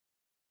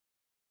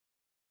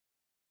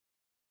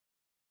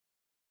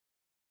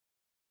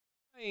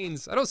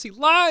lines. I don't see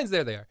lines.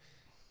 There they are.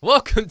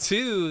 Welcome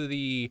to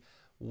the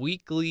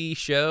weekly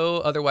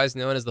show, otherwise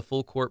known as the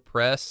Full Court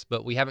Press,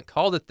 but we haven't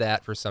called it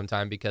that for some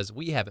time because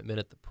we haven't been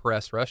at the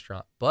Press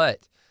restaurant.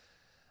 But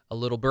a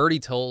little birdie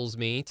tells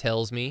me.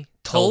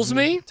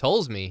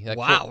 Like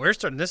wow, we're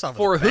starting this off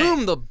for with a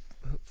bang.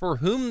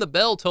 whom the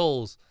bell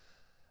tolls.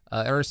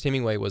 Ernest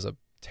Hemingway was a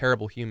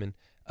terrible human,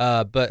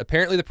 but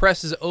apparently the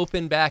press is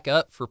open back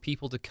up for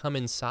people to come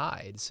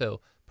inside.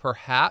 So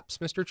perhaps,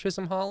 Mr.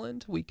 Chisholm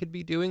Holland, we could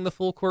be doing the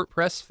Full Court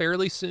Press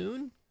fairly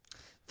soon.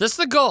 That's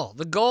the goal.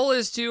 The goal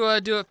is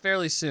to do it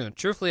fairly soon.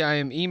 Truthfully, I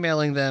am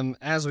emailing them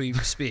as we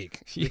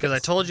speak because I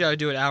told you I would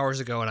do it hours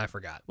ago and I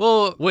forgot.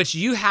 Well, Which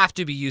you have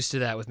to be used to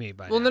that with me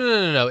by now.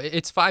 no.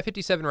 It's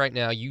 5:57 right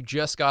now. You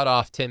just got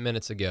off 10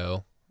 minutes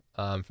ago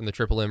from the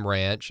Triple M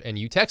Ranch, and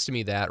you texted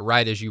me that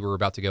right as you were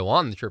about to go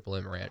on the Triple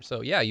M Ranch.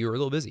 So, yeah, you were a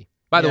little busy.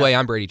 By the way,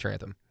 I'm Brady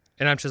Trantham.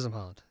 And I'm Chisholm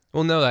Holland.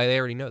 Well, no, they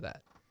already know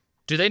that.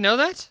 Do they know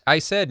that? I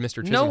said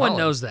Mr. Chisholm No one Holland.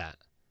 knows that.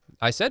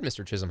 I said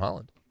Mr. Chisholm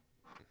Holland.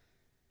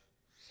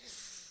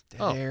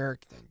 Oh.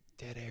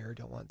 Dead air,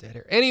 don't want dead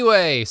air.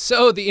 Anyway,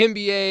 so the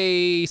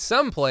NBA,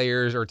 some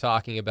players are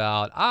talking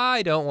about,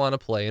 I don't want to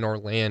play in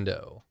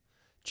Orlando.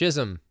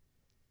 Chisholm,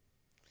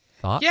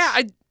 thoughts? Yeah,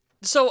 I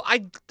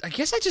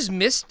guess I just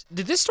missed.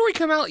 Did this story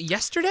come out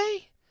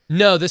yesterday?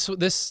 No,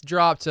 this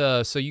dropped,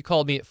 so you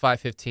called me at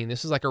 5:15.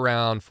 This was like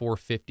around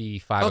 4:50,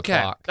 5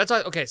 o'clock.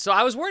 Okay, so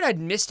I was worried I'd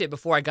missed it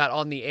before I got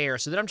on the air.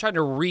 So then I'm trying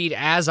to read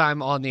as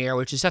I'm on the air,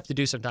 which is tough to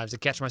do sometimes to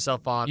catch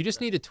myself on. You just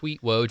need to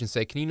tweet Woj and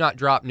say, can you not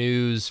drop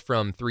news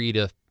from 3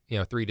 to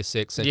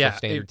 6 Central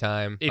Standard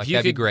Time?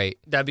 That'd be great.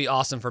 That'd be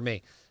awesome for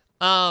me.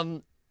 I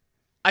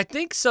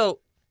think so.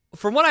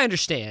 From what I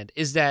understand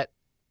is that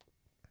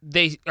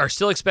they are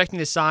still expecting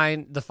to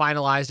sign the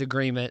finalized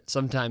agreement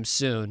sometime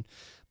soon.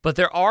 But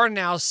there are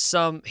now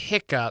some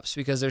hiccups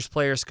because there's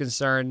players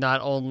concerned not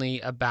only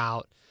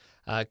about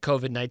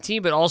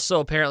COVID-19, but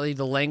also apparently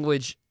the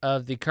language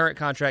of the current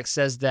contract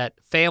says that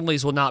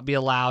families will not be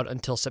allowed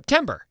until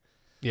September.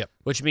 Yep.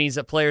 Which means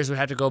that players would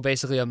have to go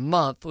basically a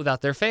month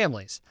without their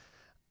families.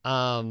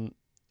 And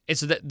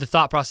so the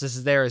thought process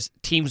is there is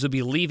teams would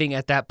be leaving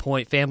at that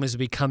point, families would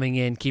be coming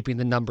in, keeping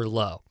the number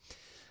low.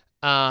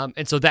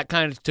 And so that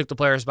kind of took the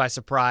players by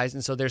surprise,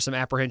 and so there's some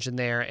apprehension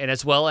there, and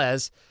as well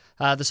as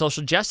the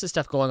social justice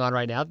stuff going on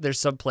right now. There's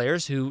some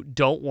players who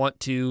don't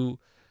want to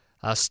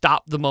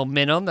stop the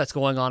momentum that's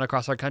going on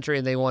across our country,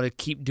 and they want to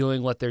keep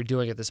doing what they're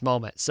doing at this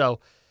moment.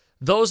 So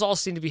those all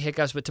seem to be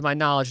hiccups, but to my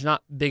knowledge,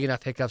 not big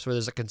enough hiccups where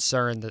there's a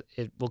concern that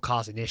it will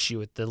cause an issue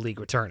with the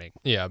league returning.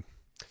 Yeah.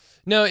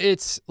 No,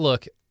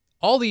 look,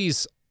 all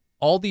these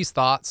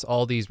thoughts,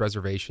 all these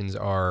reservations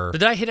are...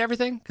 Did I hit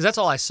everything? Because that's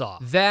all I saw.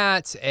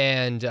 That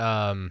and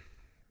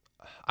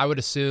I would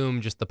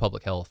assume just the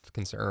public health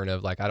concern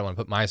of, like, I don't want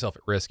to put myself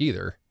at risk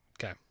either.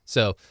 Okay.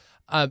 So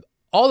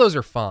all those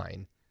are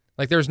fine.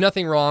 Like, there's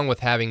nothing wrong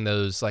with having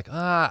those, like,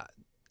 I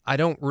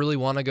don't really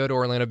want to go to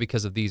Orlando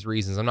because of these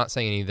reasons. I'm not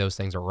saying any of those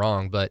things are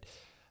wrong, but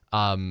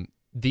the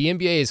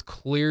NBA is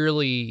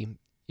clearly,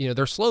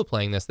 they're slow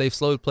playing this. They've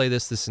slow played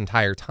this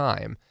entire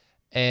time.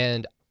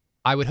 And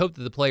I would hope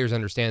that the players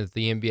understand that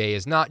the NBA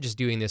is not just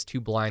doing this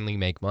to blindly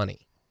make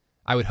money.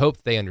 I would hope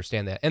that they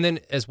understand that. And then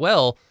as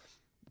well,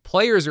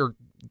 players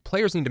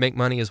need to make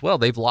money as well.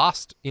 They've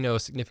lost, a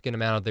significant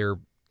amount of their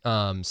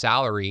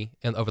salary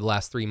over the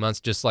last 3 months,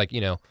 just like,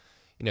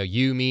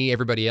 you, me,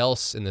 everybody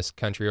else in this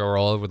country or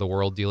all over the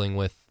world dealing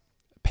with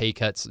pay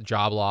cuts,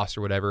 job loss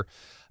or whatever.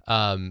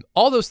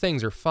 All those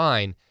things are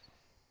fine.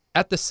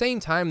 At the same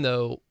time,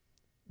 though,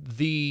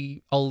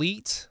 the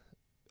elite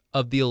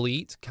of the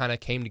elite kind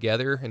of came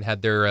together and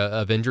had their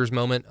Avengers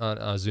moment on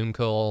a Zoom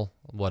call,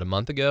 a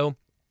month ago,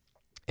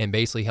 and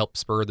basically helped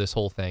spur this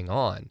whole thing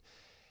on.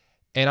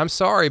 And I'm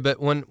sorry, but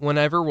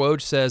whenever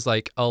Woj says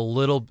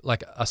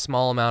a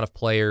small amount of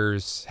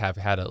players have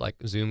had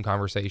Zoom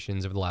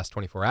conversations over the last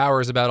 24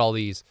 hours about all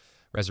these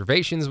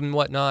reservations and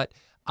whatnot,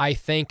 I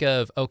think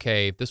of,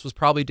 okay, this was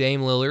probably Dame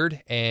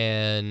Lillard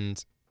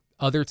and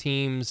other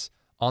teams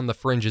on the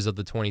fringes of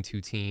the 22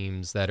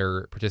 teams that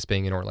are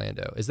participating in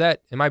Orlando.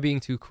 Am I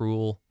being too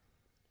cruel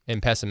and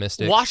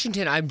pessimistic?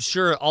 Washington, I'm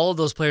sure all of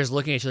those players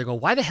looking at each other go,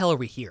 why the hell are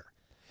we here?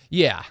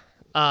 Yeah.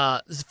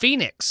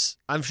 Phoenix,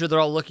 I'm sure they're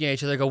all looking at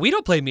each other and go, we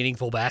don't play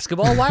meaningful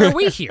basketball. Why are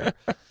we here?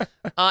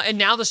 And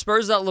now the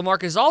Spurs without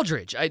LaMarcus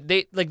Aldridge.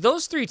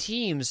 Those three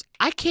teams,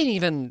 I can't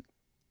even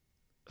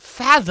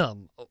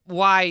fathom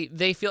why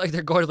they feel like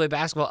they're going to play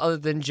basketball other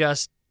than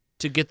just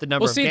to get the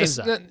number of games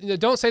up.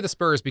 Don't say the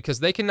Spurs because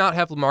they cannot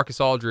have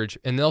LaMarcus Aldridge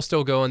and they'll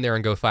still go in there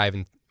and go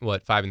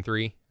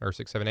 5-3 or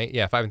 6, 7, 8?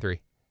 Yeah, 5-3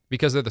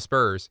 because they're the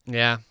Spurs.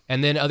 Yeah.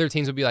 And then other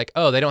teams will be like,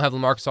 oh, they don't have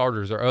LaMarcus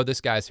Aldridge, or oh, this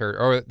guy's hurt,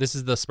 or this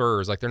is the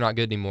Spurs, like they're not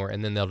good anymore.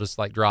 And then they'll just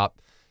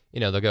drop,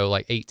 they'll go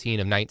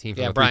 18 of 19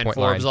 from the Brian three-point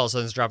Forbes line. all of a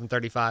sudden is dropping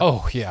 35.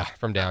 Oh, yeah,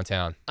 from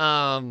downtown.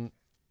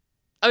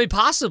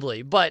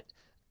 Possibly, but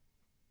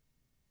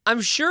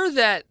I'm sure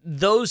that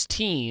those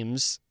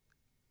teams,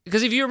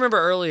 because if you remember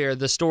earlier,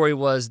 the story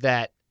was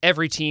that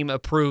every team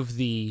approved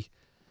the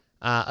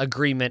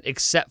agreement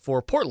except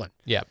for Portland.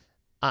 Yeah.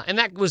 And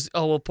that was,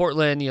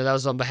 Portland, that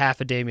was on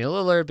behalf of Damian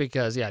Lillard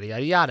because yada,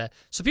 yada, yada.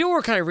 So people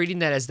were kind of reading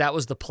that as that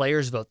was the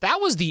players' vote.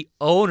 That was the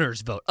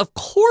owners' vote. Of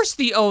course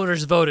the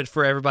owners voted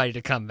for everybody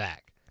to come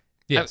back.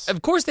 Yes.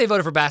 Of course they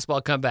voted for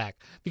basketball to come back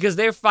because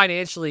they're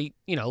financially,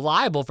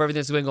 liable for everything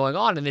that's been going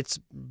on, and it's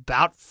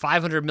about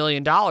 $500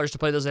 million to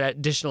play those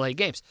additional 8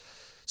 games.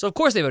 So of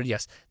course they voted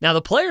yes. Now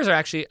the players are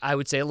actually, I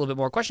would say, a little bit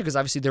more questioned because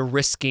obviously they're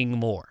risking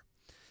more.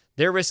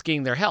 They're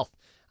risking their health.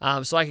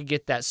 So I could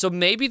get that. So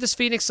maybe this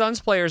Phoenix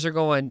Suns players are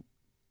going,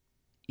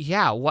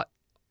 yeah,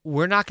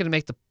 we're not going to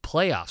make the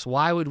playoffs.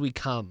 Why would we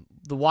come?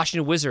 The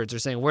Washington Wizards are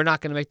saying we're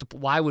not going to make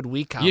why would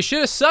we come? You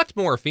should have sucked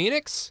more,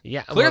 Phoenix.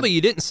 Yeah. Clearly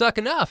you didn't suck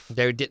enough.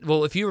 They did.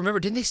 Well, if you remember,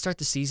 didn't they start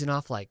the season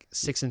off like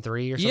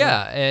 6-3 or something?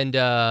 Yeah, and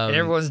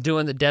everyone's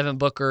doing the Devin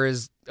Booker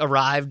has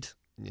arrived.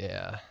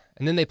 Yeah.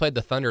 And then they played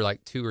the Thunder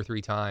like 2 or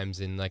 3 times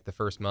in like the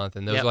first month,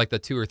 and those are like the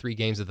 2 or 3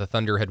 games that the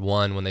Thunder had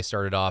won when they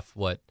started off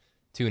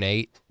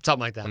 2-8, something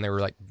like that. When they were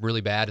like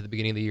really bad at the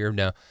beginning of the year.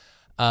 No,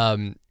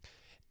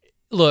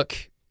 look,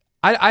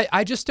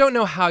 I just don't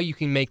know how you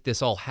can make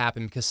this all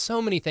happen because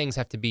so many things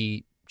have to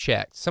be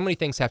checked. So many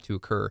things have to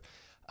occur.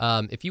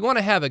 If you want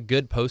to have a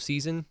good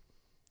postseason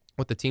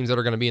with the teams that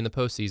are going to be in the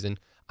postseason,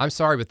 I'm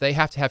sorry, but they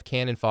have to have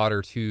cannon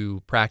fodder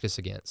to practice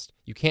against.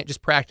 You can't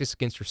just practice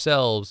against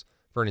yourselves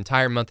for an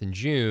entire month in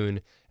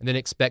June and then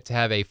expect to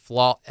have a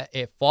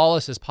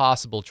flawless as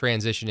possible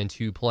transition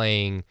into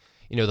playing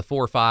the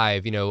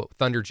 4-5,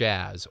 Thunder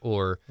Jazz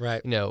or,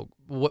 right.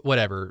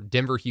 Whatever,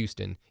 Denver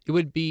Houston. It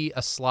would be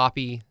a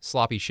sloppy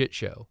shit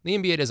show. The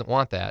NBA doesn't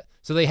want that.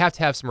 So they have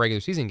to have some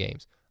regular season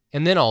games.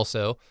 And then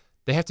also,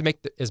 they have to make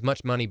as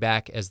much money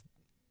back as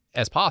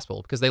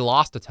possible because they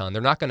lost a ton.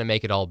 They're not going to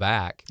make it all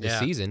back this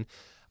season.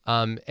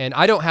 And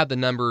I don't have the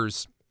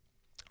numbers.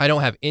 I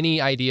don't have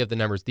any idea of the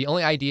numbers. The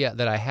only idea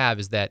that I have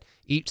is that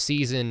each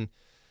season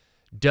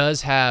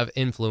does have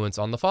influence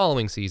on the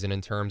following season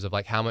in terms of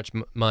like how much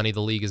money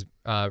the league is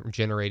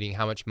generating,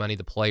 how much money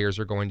the players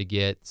are going to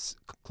get,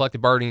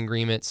 collective bargaining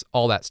agreements,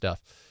 all that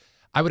stuff.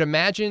 I would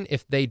imagine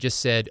if they just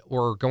said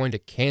we're going to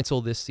cancel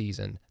this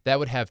season, that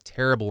would have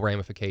terrible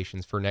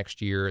ramifications for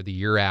next year, the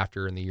year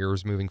after, and the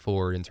years moving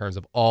forward in terms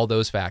of all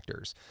those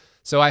factors.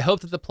 So I hope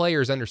that the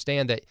players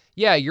understand that,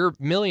 yeah, you're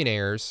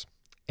millionaires,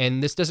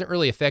 and this doesn't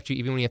really affect you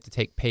even when you have to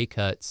take pay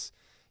cuts.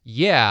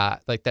 Yeah,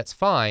 like that's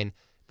fine.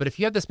 But if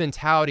you have this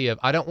mentality of,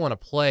 I don't want to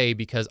play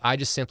because I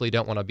just simply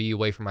don't want to be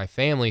away from my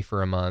family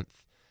for a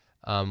month,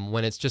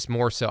 when it's just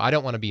more so, I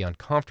don't want to be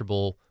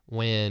uncomfortable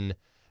when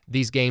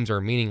these games are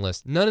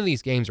meaningless. None of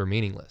these games are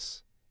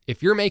meaningless.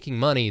 If you're making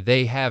money,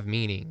 they have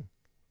meaning.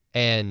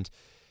 And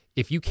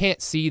if you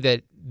can't see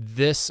that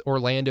this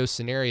Orlando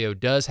scenario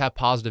does have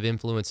positive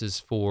influences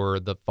for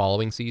the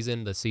following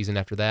season, the season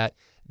after that,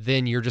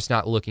 then you're just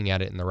not looking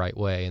at it in the right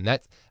way. And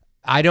that's,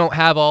 I don't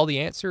have all the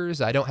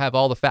answers. I don't have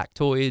all the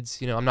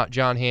factoids. I'm not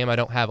John Hamm. I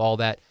don't have all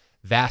that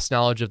vast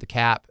knowledge of the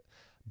cap,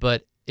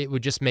 but it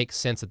would just make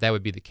sense that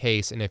would be the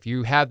case. And if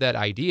you have that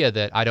idea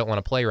that I don't want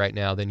to play right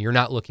now, then you're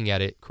not looking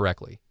at it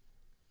correctly.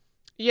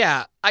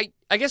 Yeah,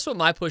 I guess what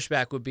my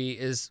pushback would be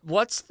is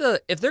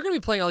if they're going to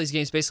be playing all these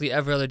games basically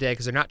every other day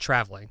because they're not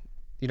traveling,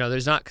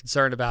 there's not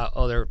concern about,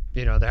 they're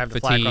having to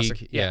fly across.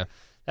 Yeah.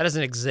 That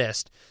doesn't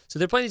exist. So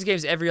they're playing these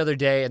games every other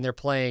day, and they're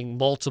playing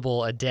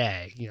multiple a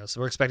day.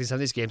 So we're expecting some of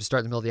these games to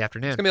start in the middle of the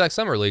afternoon. It's going to be like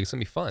Summer League. It's going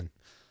to be fun.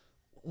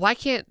 Why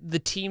can't the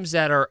teams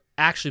that are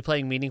actually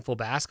playing meaningful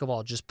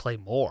basketball just play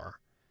more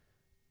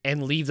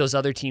and leave those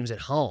other teams at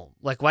home?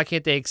 Like, why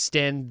can't they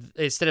extend,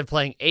 instead of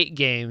playing 8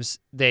 games,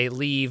 they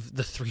leave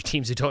the 3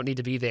 teams who don't need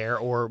to be there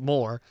or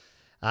more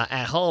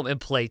at home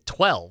and play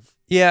 12?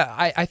 Yeah,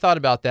 I thought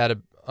about that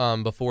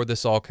before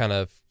this all kind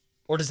of...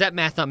 Or does that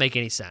math not make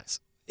any sense?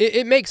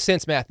 It makes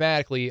sense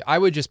mathematically. I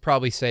would just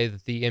probably say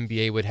that the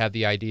NBA would have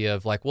the idea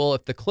of like, well,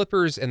 if the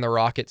Clippers and the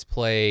Rockets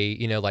play,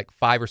 like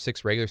 5 or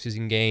 6 regular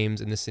season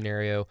games in this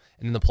scenario,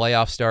 and then the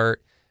playoffs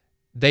start,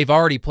 they've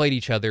already played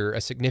each other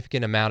a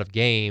significant amount of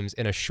games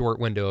in a short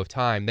window of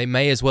time. They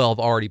may as well have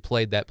already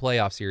played that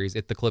playoff series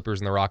if the Clippers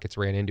and the Rockets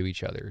ran into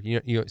each other.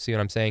 You see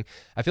what I'm saying?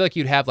 I feel like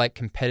you'd have like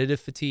competitive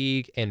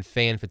fatigue and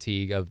fan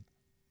fatigue of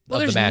the matchups. Well,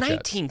 there's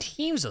 19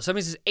 teams though, so that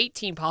means there's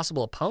 18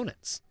 possible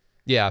opponents.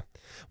 Yeah.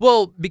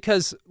 Well,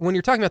 because when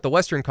you're talking about the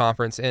Western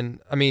Conference, and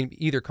I mean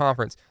either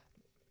conference,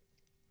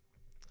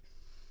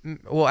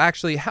 well,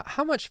 actually,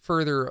 how much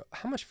further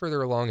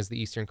along is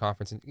the Eastern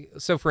Conference?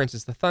 So, for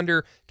instance, the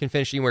Thunder can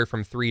finish anywhere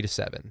from 3 to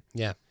 7.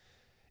 Yeah.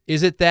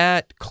 Is it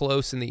that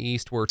close in the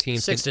East where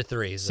teams 6 to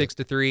 3? 6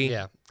 to 3?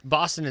 Yeah.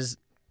 Boston is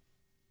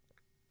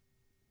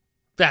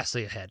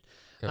vastly ahead.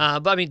 Yeah.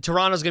 But I mean,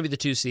 Toronto's going to be the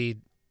 2 seed.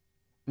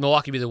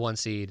 Milwaukee will be the 1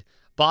 seed.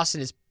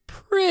 Boston is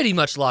pretty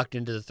much locked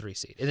into the 3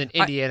 seed. And then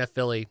Indiana,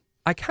 Philly.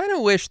 I kind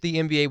of wish the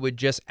NBA would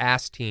just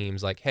ask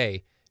teams like,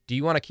 hey, do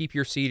you want to keep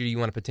your seed or do you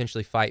want to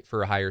potentially fight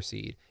for a higher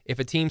seed? If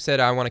a team said,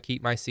 I want to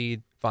keep my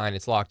seed, fine,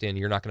 it's locked in.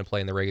 You're not going to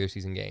play in the regular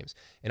season games.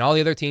 And all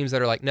the other teams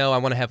that are like, no, I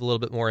want to have a little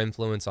bit more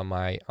influence on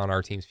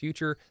our team's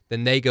future,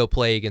 then they go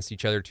play against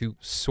each other to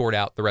sort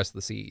out the rest of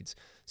the seeds.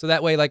 So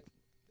that way, like,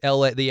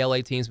 the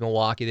LA teams,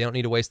 Milwaukee, they don't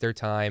need to waste their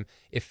time.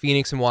 If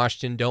Phoenix and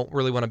Washington don't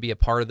really want to be a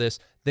part of this,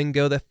 then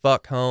go the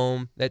fuck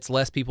home. That's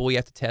less people we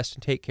have to test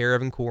and take care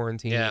of in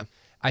quarantine. Yeah.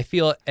 I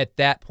feel at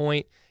that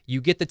point, you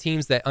get the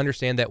teams that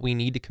understand that we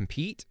need to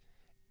compete,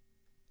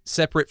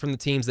 separate from the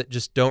teams that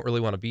just don't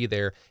really want to be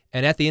there.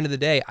 And at the end of the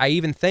day, I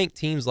even think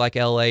teams like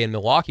LA and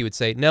Milwaukee would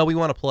say, no, we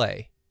want to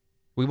play.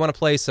 We want to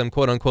play some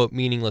quote-unquote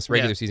meaningless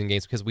regular season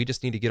games because we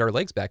just need to get our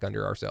legs back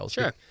under ourselves.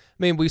 Sure. I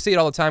mean, we see it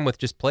all the time with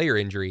just player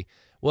injury.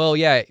 Well,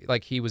 yeah,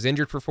 like he was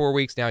injured for 4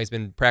 weeks. Now he's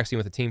been practicing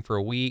with the team for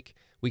a week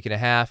and a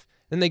half.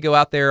 Then they go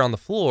out there on the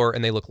floor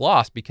and they look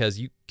lost because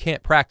you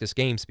can't practice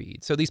game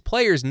speed. So these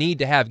players need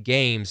to have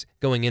games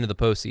going into the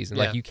postseason.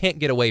 Yeah. Like, you can't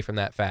get away from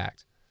that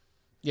fact.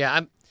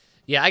 Yeah,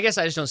 I guess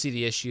I just don't see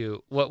the issue.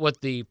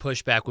 What the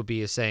pushback would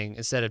be is saying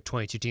instead of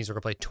 22 teams, we're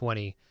going to play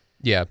 20.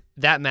 Yeah.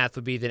 That math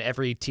would be that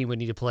every team would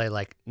need to play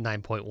like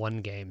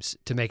 9.1 games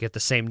to make it the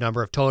same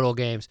number of total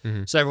games.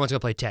 Mm-hmm. So everyone's going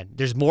to play 10.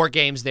 There's more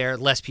games there,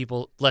 less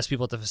people at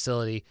the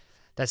facility.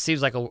 That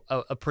seems like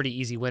a pretty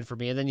easy win for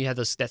me. And then you have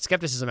that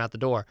skepticism out the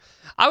door.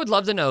 I would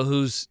love to know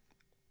who's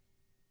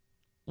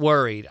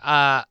worried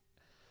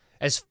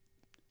as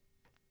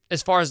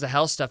far as the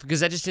health stuff, because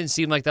that just didn't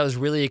seem like that was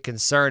really a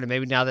concern. And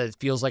maybe now that it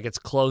feels like it's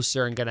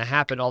closer and going to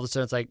happen, all of a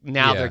sudden it's like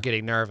now they're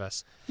getting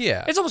nervous.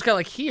 Yeah. It's almost kind of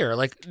like here.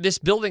 Like, this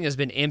building has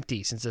been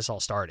empty since this all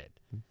started.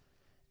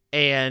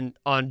 And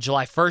on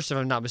July 1st, if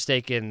I'm not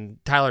mistaken,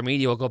 Tyler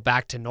Media will go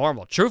back to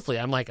normal. Truthfully,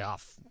 I'm like,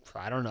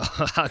 I don't know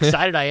how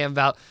excited I am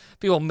about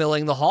people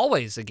milling the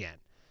hallways again.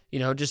 You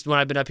know, just when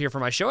I've been up here for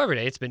my show every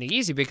day, it's been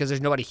easy because there's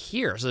nobody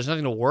here. So there's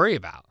nothing to worry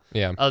about.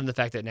 Yeah. Other than the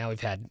fact that now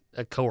we've had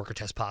a coworker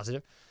test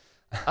positive.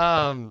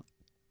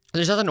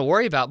 There's nothing to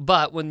worry about.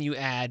 But when you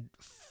add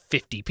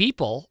 50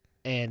 people,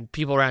 and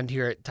people around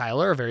here at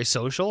Tyler are very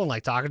social and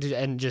like talking to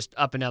and just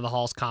up and down the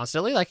halls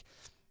constantly, like,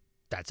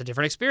 that's a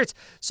different experience.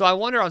 So I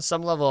wonder on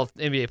some level if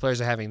NBA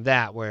players are having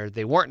that where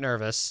they weren't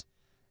nervous,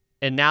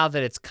 and now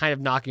that it's kind of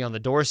knocking on the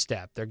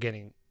doorstep, they're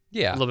getting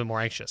a little bit more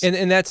anxious.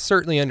 And that's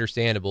certainly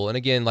understandable. And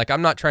again, like,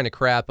 I'm not trying to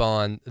crap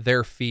on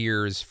their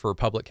fears for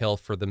public health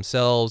for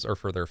themselves or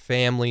for their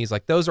families.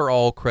 Like, those are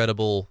all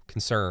credible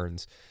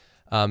concerns.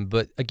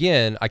 But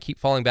again, I keep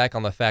falling back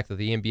on the fact that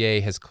the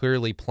NBA has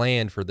clearly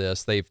planned for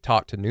this. They've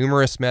talked to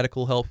numerous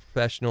medical health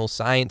professionals,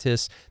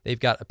 scientists. They've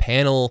got a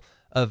panel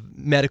of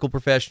medical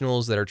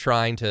professionals that are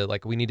trying to,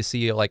 like, we need to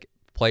see, like,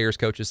 players,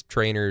 coaches,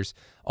 trainers,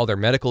 all their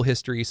medical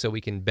history so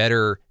we can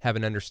better have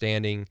an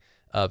understanding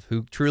of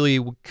who truly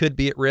could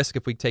be at risk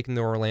if we take them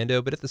to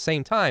Orlando. But at the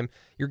same time,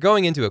 you're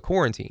going into a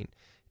quarantine.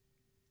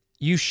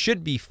 You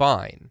should be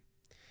fine.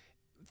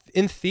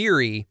 In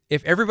theory,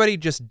 if everybody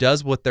just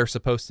does what they're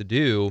supposed to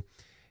do,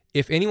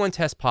 if anyone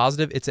tests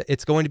positive,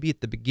 it's going to be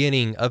at the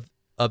beginning of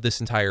this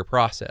entire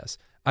process.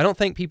 I don't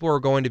think people are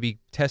going to be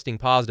testing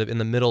positive in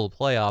the middle of the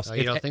playoffs. Oh,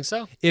 you don't think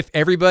so? If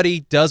everybody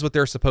does what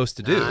they're supposed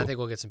to do. I think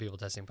we'll get some people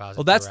testing positive.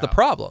 Well, that's the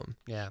problem.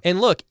 Yeah.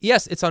 And look,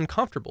 yes, it's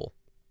uncomfortable.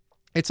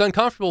 It's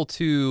uncomfortable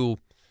to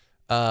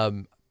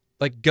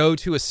like go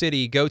to a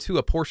city, go to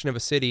a portion of a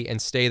city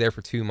and stay there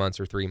for 2 months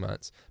or 3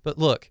 months. But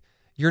look,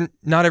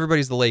 not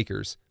everybody's the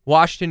Lakers.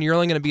 Washington, you're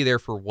only going to be there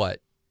for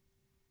what?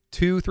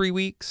 2-3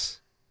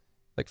 weeks?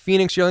 Like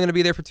Phoenix, you're only going to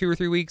be there for 2 or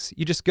 3 weeks.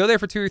 You just go there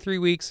for 2 or 3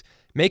 weeks,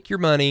 make your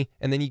money,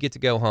 and then you get to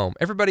go home.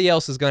 Everybody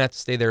else is going to have to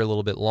stay there a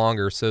little bit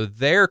longer. So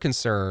their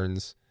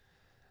concerns,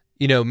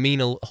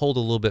 hold a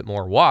little bit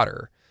more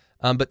water.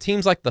 But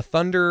teams like the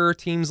Thunder,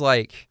 teams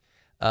like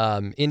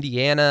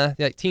Indiana,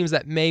 like teams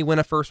that may win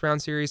a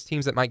first-round series,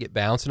 teams that might get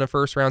bounced in a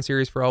first-round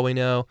series for all we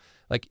know,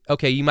 like,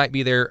 okay, you might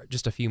be there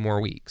just a few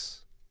more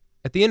weeks.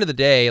 At the end of the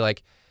day,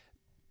 like,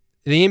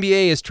 the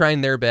NBA is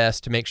trying their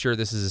best to make sure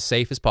this is as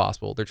safe as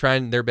possible. They're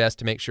trying their best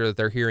to make sure that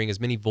they're hearing as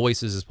many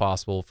voices as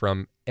possible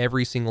from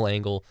every single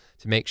angle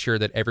to make sure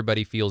that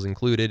everybody feels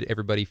included,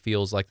 everybody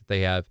feels like that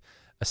they have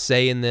a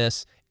say in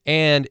this,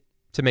 and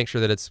to make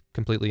sure that it's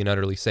completely and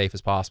utterly safe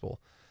as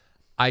possible.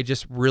 I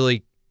just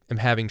really am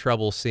having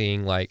trouble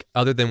seeing, like,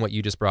 other than what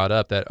you just brought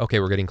up, that, okay,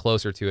 we're getting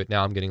closer to it.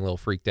 Now I'm getting a little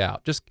freaked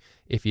out. Just,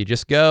 if you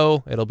just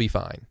go, it'll be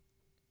fine.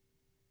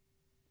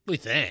 We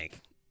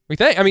think.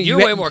 I mean, you're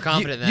way more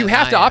confident than you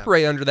have to I am.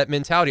 operate under that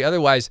mentality.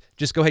 Otherwise,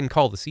 just go ahead and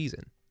call the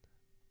season.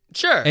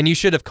 Sure. And you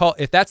should have called,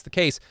 if that's the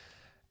case.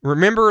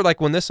 Remember, like,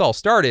 when this all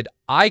started,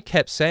 I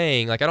kept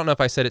saying, like, I don't know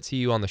if I said it to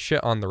you on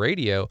the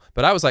radio,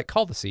 but I was like,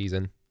 call the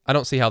season. I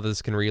don't see how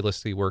this can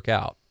realistically work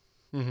out.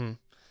 Mm-hmm.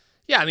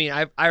 Yeah, I mean,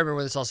 I remember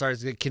when this all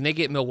started. Can they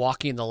get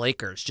Milwaukee and the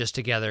Lakers just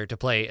together to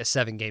play a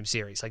 7-game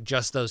series, like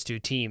just those two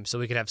teams, so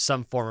we could have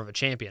some form of a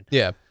champion?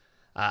 Yeah.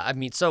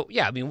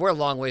 We're a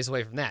long ways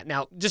away from that.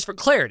 Now, just for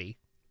clarity,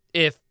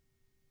 if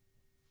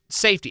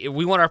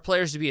we want our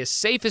players to be as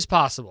safe as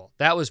possible,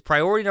 that was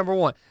priority number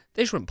one,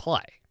 they shouldn't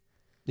play.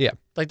 Yeah.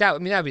 Like that, I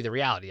mean, that would be the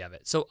reality of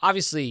it. So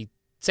obviously,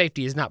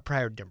 safety is not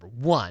priority number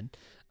one.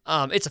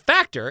 It's a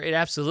factor. It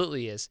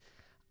absolutely is.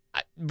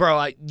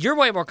 You're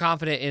way more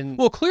confident in.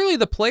 Well, clearly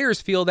the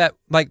players feel that,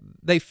 like,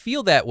 they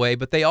feel that way,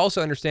 but they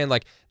also understand,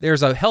 like,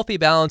 there's a healthy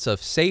balance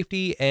of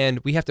safety, and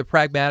we have to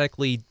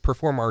pragmatically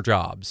perform our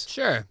jobs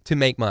Sure. to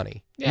make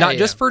money. Yeah, Not yeah.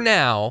 just for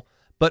now,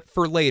 but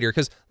for later.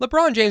 Because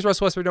LeBron James,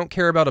 Russell Westbrook don't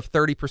care about a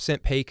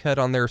 30% pay cut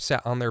on their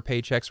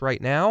paychecks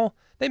right now.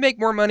 They make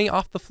more money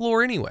off the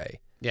floor anyway.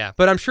 Yeah.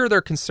 But I'm sure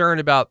they're concerned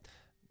about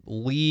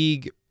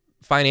league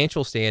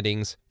financial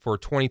standings for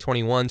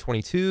 2021,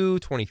 22,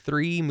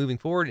 23 moving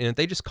forward. And if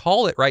they just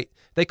call it right,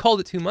 they called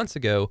it 2 months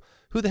ago.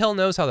 Who the hell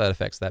knows how that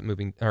affects that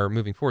moving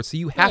forward? So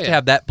you have to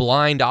have that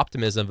blind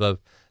optimism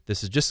of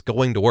this is just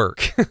going to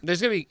work.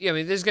 There's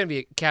gonna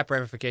be cap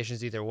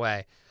ramifications either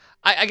way.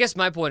 I guess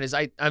my point is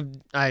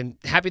I'm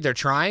happy they're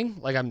trying.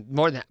 Like, I'm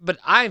more than that, but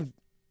I'm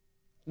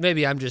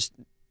just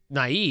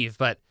naive.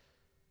 But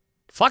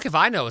fuck if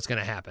I know what's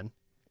gonna happen.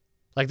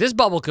 Like, this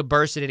bubble could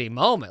burst at any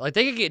moment. Like,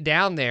 they could get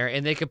down there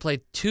and they could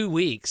play 2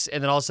 weeks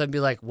and then all of a sudden be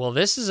like, well,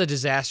 this is a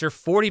disaster.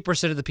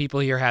 40% of the people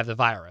here have the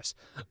virus.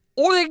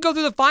 Or they could go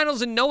through the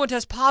finals and no one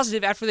tests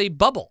positive after they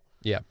bubble.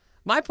 Yeah.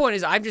 My point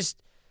is I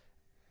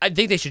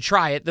think they should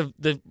try it.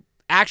 The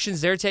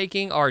actions they're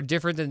taking are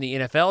different than the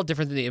NFL,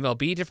 different than the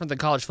MLB, different than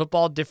college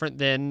football, different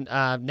than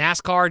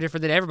NASCAR,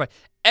 different than everybody.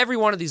 Every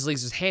one of these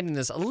leagues is handling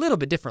this a little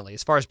bit differently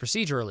as far as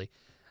procedurally.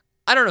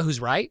 I don't know who's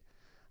right.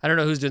 I don't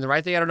know who's doing the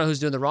right thing. I don't know who's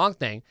doing the wrong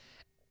thing.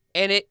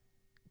 And it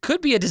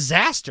could be a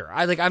disaster.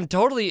 I'm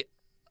totally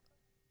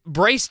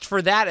braced for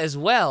that as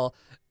well.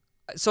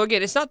 So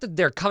again, it's not that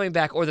they're coming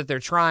back or that they're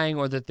trying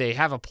or that they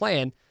have a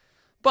plan,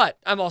 but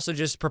I'm also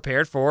just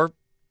prepared for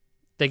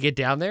they get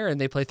down there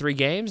and they play 3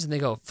 games and they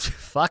go,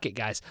 fuck it,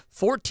 guys.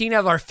 14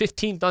 of our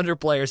 15 Thunder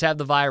players have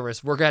the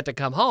virus. We're going to have to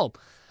come home.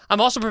 I'm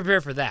also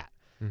prepared for that.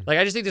 Like,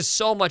 I just think there's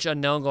so much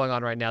unknown going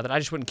on right now that I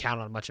just wouldn't count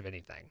on much of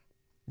anything.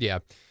 Yeah.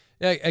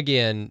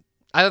 Again,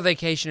 I have a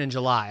vacation in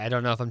July. I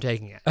don't know if I'm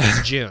taking it.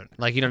 It's June.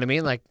 Like, you know what I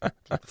mean? Like,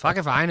 fuck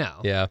if I know.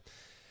 yeah.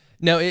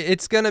 No,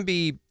 it's going to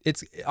be,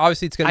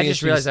 obviously it's going to be. I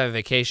just realized I have a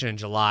vacation in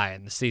July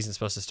and the season's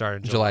supposed to start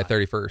in July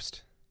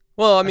 31st.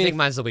 Well, I I mean, think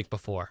mine's the week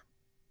before.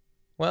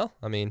 well,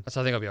 I mean,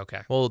 So I think I'll be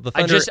okay. well, the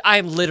Thunder,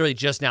 I'm literally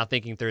just now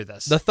thinking through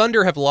this. the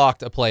Thunder have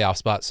locked a playoff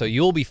spot, so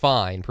you'll be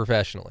fine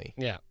professionally,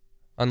 Yeah.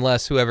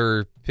 unless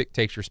whoever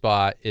takes your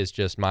spot is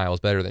just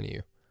miles better than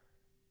you.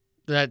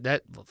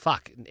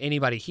 Fuck,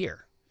 anybody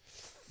here.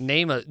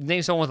 Name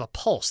someone with a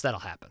pulse,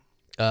 that'll happen.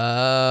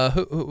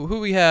 Who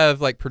we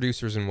have like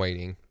producers in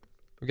waiting?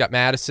 We've got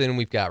Madison,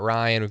 we've got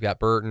Ryan, we've got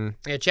Burton.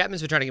 Yeah,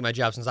 Chapman's been trying to get my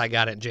job since I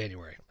got it in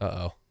January.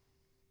 So-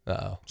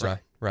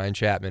 Ryan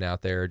Chapman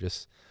out there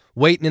just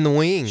waiting in the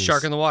wings.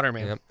 Shark in the water,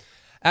 man. Yep.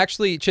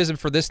 Actually, Chisholm,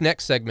 for this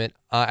next segment,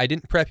 I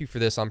didn't prep you for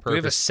this on Do purpose. we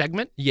have a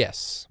segment?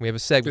 Yes, we have a Do we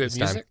segment have this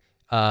music?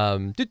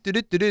 time.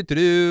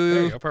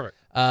 There you go, perfect.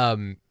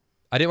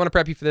 I didn't want to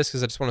prep you for this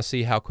because I just want to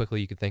see how quickly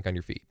you can think on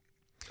your feet.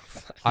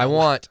 I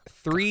want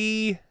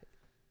 3.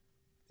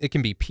 It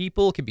can be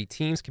people, it can be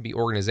teams, it can be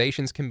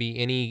organizations, it can be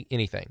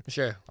anything.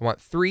 Sure. I want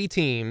 3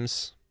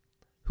 teams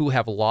who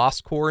have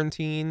lost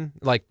quarantine,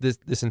 like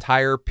this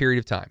entire period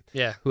of time,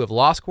 Yeah. who have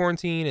lost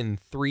quarantine, and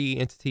 3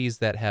 entities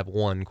that have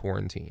won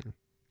quarantine.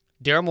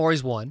 Daryl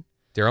Morey's won.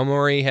 Daryl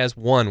Morey has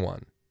won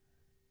one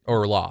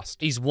or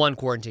lost. He's won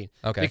quarantine.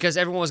 Okay. Because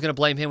everyone was going to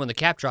blame him when the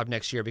cap dropped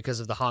next year because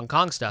of the Hong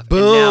Kong stuff. And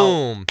now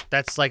Boom.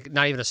 that's like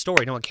not even a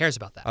story. No one cares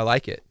about that. I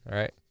like it. All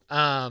right.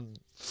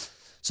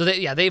 So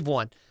they've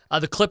won.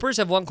 The Clippers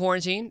have won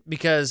quarantine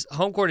because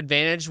home court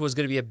advantage was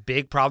going to be a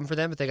big problem for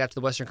them if they got to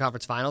the Western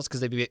Conference Finals because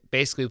they'd be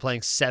basically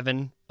playing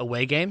 7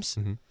 away games.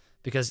 Mm-hmm.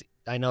 Because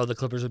I know the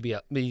Clippers would be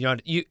up.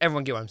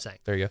 Everyone get what I'm saying.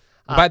 There you go.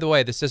 And by the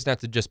way, this doesn't have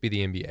to just be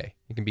the NBA.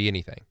 It can be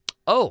anything.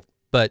 Oh,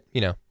 But,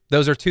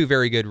 those are 2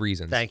 very good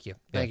reasons. thank you.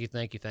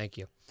 Thank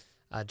you.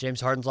 James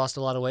Harden's lost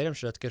a lot of weight. I'm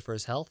sure that's good for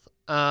his health.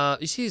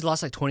 You see he's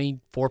lost like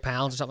 24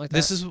 pounds or something like that?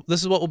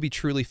 This is what will be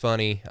truly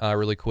funny,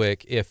 really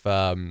quick, if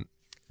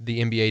the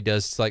NBA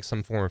does like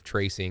some form of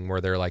tracing where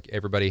they're like,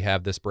 everybody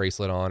have this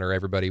bracelet on, or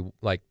everybody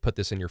like put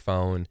this in your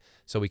phone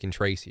so we can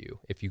trace you.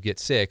 If you get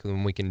sick,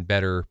 then we can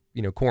better,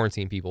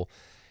 quarantine people.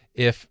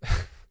 If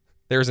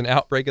there's an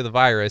outbreak of the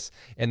virus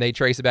and they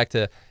trace it back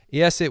to,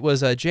 yes, it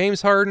was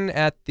James Harden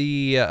at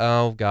the,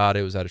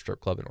 it was at a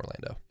strip club in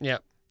Orlando. Yeah.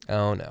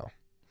 Oh, no.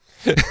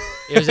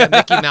 It was at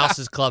Mickey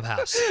Mouse's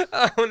clubhouse.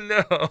 Oh,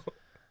 no.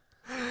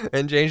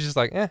 And James is just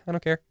like, I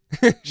don't care.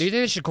 Do you think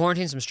they should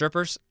quarantine some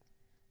strippers?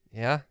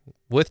 Yeah,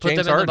 with Put James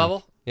them in Harden. the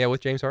bubble? Yeah, with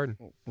James Harden.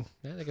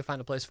 Yeah, they could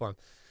find a place for him.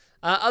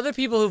 Other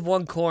people who've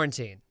won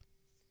quarantine.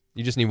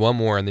 You just need one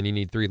more, and then you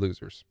need 3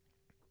 losers.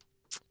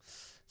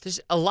 There's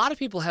a lot of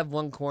people have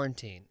won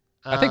quarantine.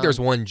 I think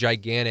there's one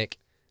gigantic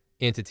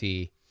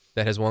entity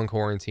that has won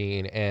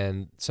quarantine,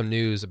 and some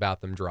news about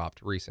them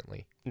dropped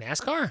recently.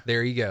 NASCAR.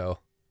 There you go.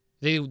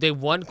 They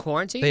won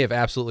quarantine. They have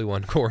absolutely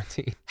won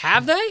quarantine.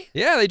 Have they?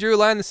 Yeah, they drew a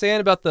line in the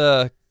sand about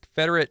the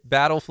Confederate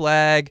battle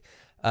flag.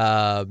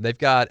 They've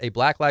got a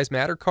Black Lives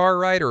Matter car,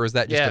 right? Or is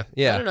that just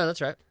I don't know.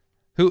 That's right.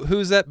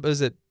 Who's that? Was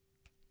it?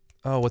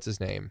 Oh, what's his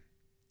name?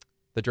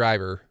 The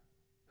driver.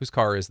 Whose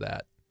car is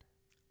that?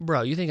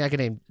 Bro, you think I can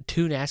name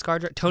 2 NASCAR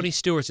drivers? Tony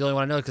Stewart's the only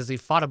one I know because he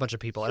fought a bunch of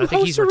people, and I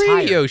think he's Hosts a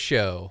retired. radio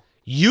show.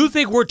 You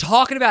think we're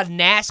talking about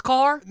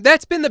NASCAR?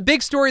 That's been the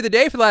big story of the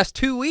day for the last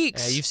 2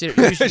 weeks. You've seen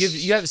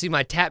you haven't seen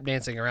my tap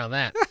dancing around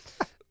that.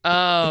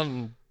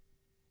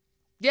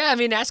 Yeah, I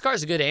mean NASCAR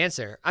is a good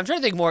answer. I'm trying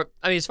to think more.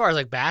 I mean, as far as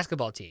like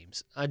basketball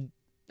teams, I'm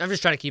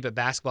just trying to keep it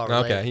basketball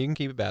related. Okay, you can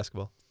keep it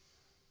basketball.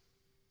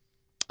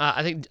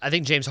 I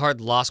think James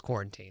Harden lost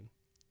quarantine.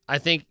 I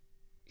think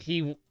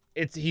he's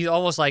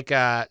almost like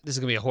this is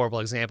gonna be a horrible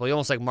example. He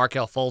almost like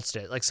Markelle Fultz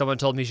did. Like someone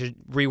told me he should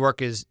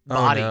rework his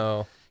body. Oh,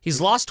 no. He's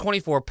lost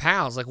 24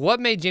 pounds. Like what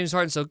made James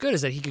Harden so good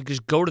is that he could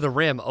just go to the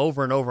rim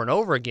over and over and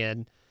over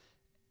again,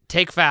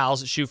 take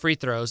fouls, shoot free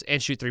throws,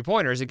 and shoot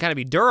 3-pointers and kind of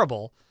be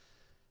durable.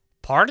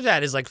 Part of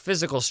that is like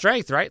physical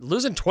strength, right?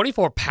 Losing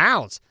 24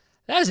 pounds.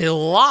 That is a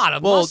lot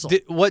of muscle.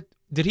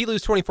 Did he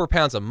lose 24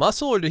 pounds of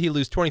muscle or did he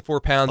lose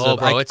 24 pounds of...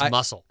 it's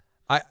muscle.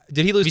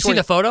 Did he lose... Have you seen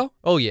the photo?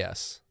 Oh,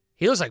 yes.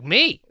 He looks like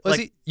me.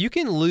 You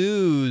can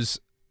lose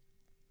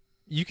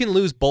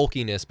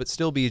bulkiness, but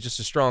still be just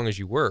as strong as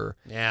you were.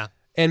 Yeah.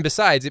 And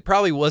besides, it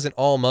probably wasn't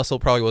all muscle,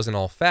 probably wasn't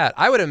all fat.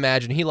 I would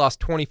imagine he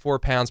lost 24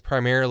 pounds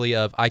primarily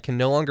of, I can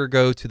no longer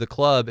go to the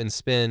club and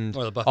spend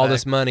all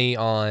this money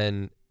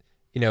on,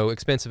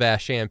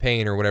 expensive-ass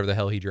champagne or whatever the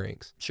hell he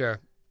drinks. Sure.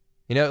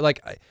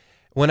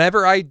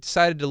 Whenever I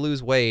decided to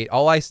lose weight,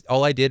 all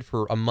I did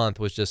for a month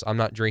was just, I'm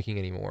not drinking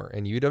anymore.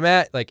 And you'd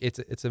imagine,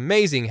 it's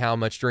amazing how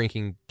much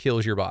drinking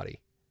kills your body.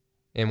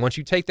 And once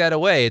you take that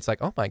away, it's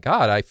like, oh my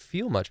God, I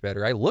feel much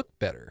better. I look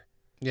better.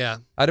 Yeah.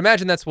 I'd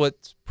imagine that's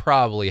what's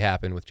probably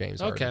happened with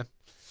James Harden.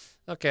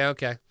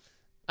 Okay.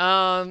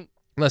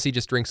 Unless he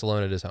just drinks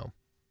alone at his home.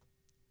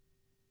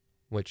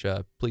 Which,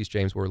 please,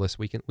 James Worless,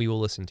 we will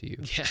listen to you.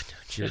 Yeah,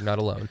 You're not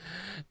alone.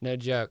 No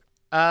joke.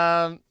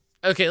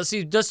 Okay, let's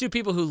see. Let's do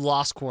people who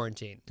lost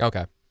quarantine.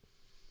 Okay.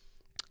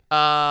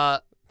 I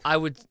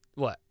would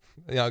what?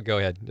 Yeah, go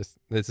ahead.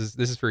 This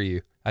is for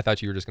you. I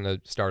thought you were just going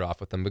to start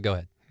off with them, but go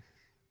ahead.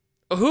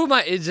 Who am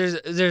I?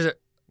 There's a.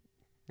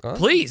 Huh?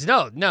 Please,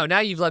 no. Now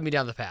you've led me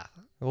down the path.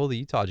 Well, the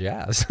Utah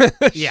Jazz.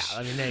 Yeah,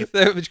 I mean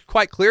they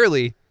quite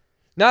clearly,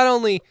 not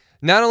only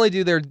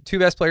do their 2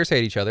 best players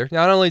hate each other,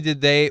 not only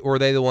were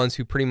they the ones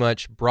who pretty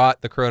much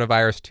brought the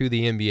coronavirus to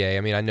the NBA.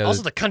 I mean, I know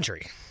also the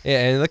country. Yeah,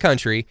 and the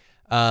country.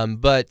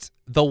 But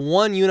the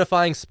one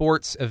unifying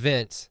sports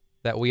event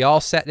that we all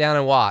sat down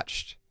and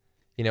watched,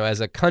 as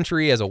a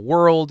country, as a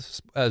world,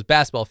 as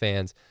basketball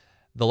fans,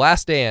 The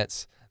Last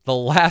Dance. The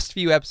last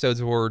few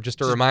episodes were just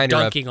a reminder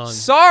of,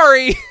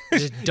 sorry,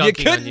 you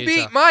couldn't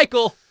beat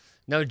Michael.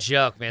 No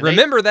joke, man.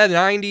 Remember that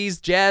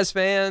 90s Jazz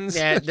fans?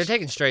 Yeah, they're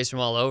taking strays from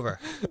all over.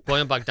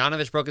 Bojan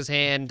Bogdanovic broke his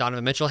hand.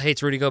 Donovan Mitchell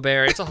hates Rudy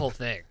Gobert. It's a whole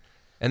thing.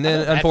 And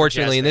then,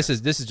 unfortunately, and this is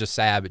just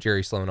sad, but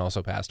Jerry Sloan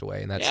also passed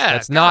away, and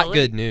that's not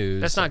good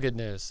news. That's not good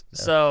news. Yeah.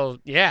 So,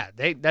 yeah,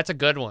 that's a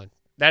good one.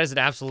 That is an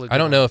absolute good I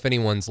don't know if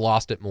anyone's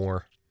lost it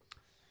more.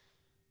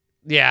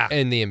 Yeah.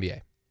 In the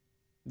NBA.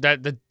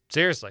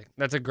 Seriously,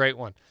 that's a great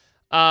one.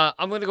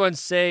 I'm going to go ahead and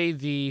say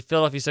the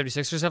Philadelphia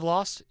 76ers have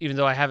lost, even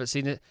though I haven't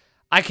seen it.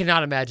 I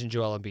cannot imagine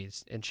Joel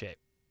Embiid's in shape.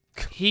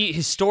 He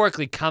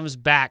historically comes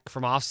back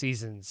from off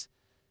seasons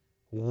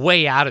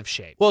way out of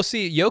shape. Well,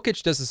 see,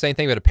 Jokic does the same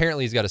thing, but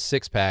apparently he's got a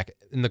 6-pack.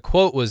 And the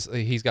quote was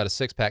he's got a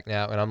 6-pack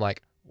now, and I'm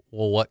like,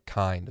 well, what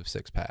kind of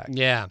 6-pack?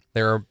 Yeah.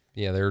 There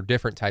are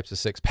different types of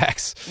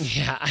 6-packs.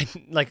 Yeah,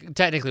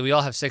 technically we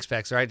all have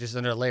 6-packs, right? Just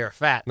under a layer of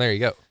fat. There you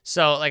go.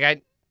 So,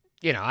 I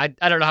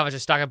don't know how much to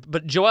stock up,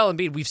 but Joel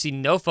Embiid, we've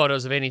seen no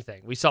photos of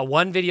anything. We saw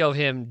one video of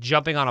him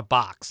jumping on a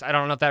box. I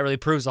don't know if that really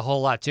proves a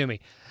whole lot to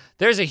me.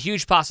 There's a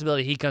huge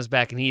possibility he comes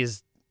back and he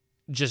is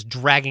just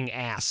dragging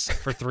ass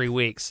for 3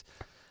 weeks.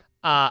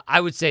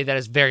 I would say that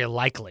is very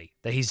likely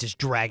that he's just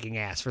dragging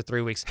ass for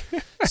 3 weeks.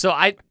 So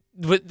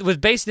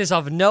with basing this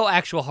off of no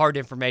actual hard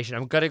information,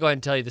 I'm going to go ahead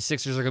and tell you the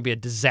Sixers are going to be a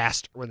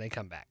disaster when they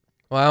come back.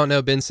 Well, I don't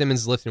know. Ben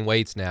Simmons is lifting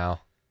weights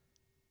now.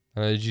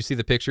 Did you see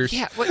the pictures?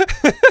 Yeah.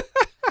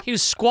 He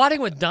was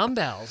squatting with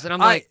dumbbells, and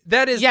I'm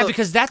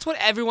because that's what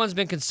everyone's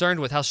been concerned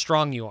with, how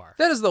strong you are.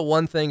 That is the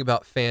one thing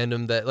about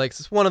fandom that,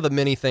 it's one of the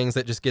many things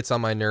that just gets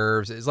on my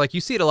nerves. Is you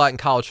see it a lot in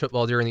college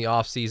football during the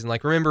off season.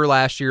 Remember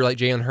last year,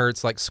 Jalen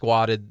Hurts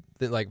squatted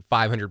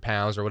 500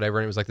 pounds or whatever,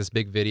 and it was this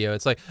big video.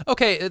 It's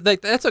okay,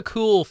 that's a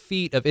cool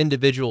feat of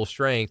individual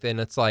strength, and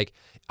it's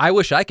I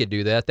wish I could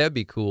do that. That'd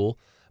be cool,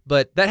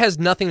 but that has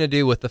nothing to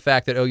do with the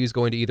fact that OU's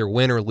going to either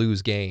win or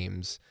lose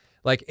games.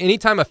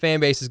 Anytime a fan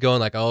base is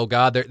going oh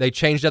God, they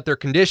changed up their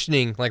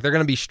conditioning, they're going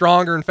to be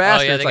stronger and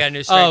faster. Oh yeah, they got a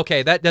new strength. Oh,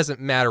 okay, that doesn't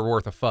matter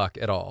worth a fuck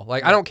at all.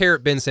 I don't care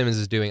what Ben Simmons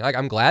is doing.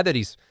 I'm glad that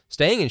he's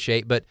staying in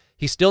shape, but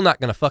he's still not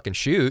going to fucking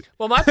shoot.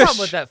 Well, my problem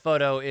with that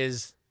photo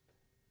is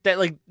that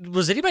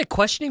was anybody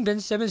questioning Ben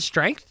Simmons'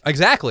 strength?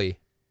 Exactly.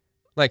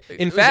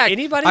 In fact,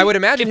 anybody? I would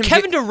imagine if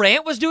Kevin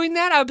Durant was doing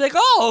that, I would be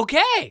oh,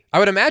 okay. I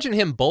would imagine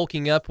him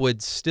bulking up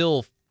would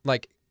still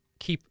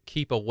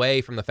keep away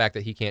from the fact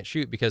that he can't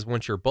shoot, because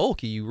once you're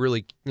bulky, you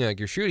really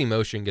your shooting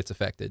motion gets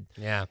affected.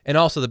 Yeah. And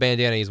also the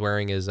bandana he's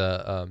wearing is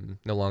no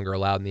longer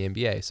allowed in the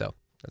NBA, so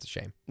that's a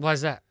shame. Why is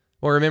that?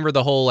 Or remember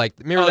the whole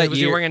remember that was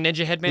year? he wearing a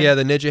ninja headband? Yeah,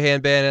 the ninja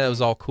headband. That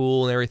was all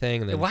cool and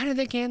everything. And then Why did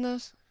they can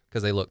those?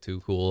 because they look too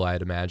cool,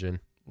 I'd imagine.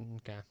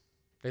 Okay,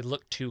 they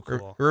look too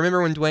cool.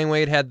 Remember when Dwayne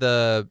Wade had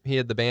the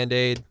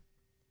Band-Aid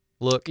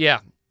look? Yeah,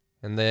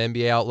 And the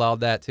NBA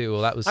outlawed that too.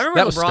 Well, that was I remember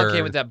that was LeBron stern.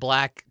 came with that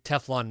black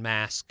Teflon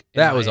mask. in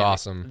That was Miami.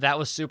 awesome. That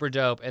was super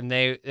dope. And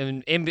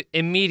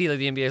immediately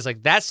the NBA is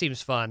like, that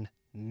seems fun.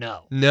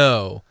 No.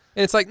 No,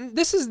 and it's like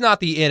this is not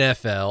the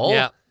NFL.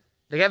 Yeah,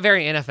 they got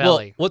very NFL-y.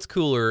 Well, what's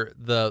cooler,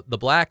 the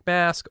black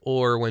mask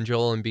or when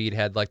Joel Embiid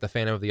had the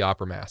Phantom of the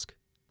Opera mask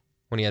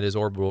when he had his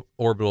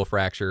orbital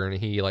fracture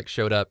and he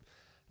showed up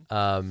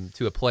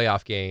to a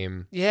playoff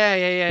game? Yeah.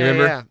 You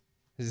remember? Yeah.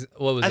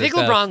 What was I it? think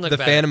LeBron looked the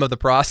better. Phantom of the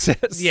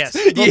Process. Yes,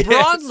 Yeah.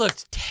 LeBron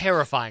looked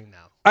terrifying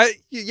though.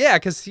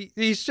 Because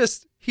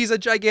he's a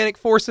gigantic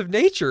force of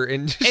nature,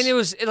 and And it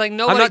was like I'm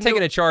nobody. not knew,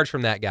 taking a charge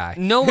from that guy.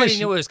 Nobody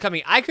knew it was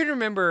coming. I could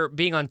remember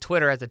being on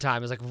Twitter at the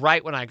time. It was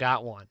right when I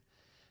got one,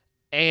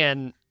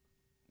 and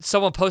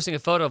someone posting a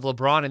photo of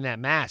LeBron in that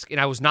mask, and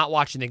I was not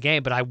watching the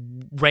game, but I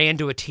ran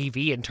to a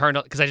TV and turned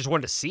up because I just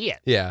wanted to see it.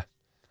 Yeah.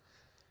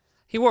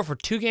 He wore it for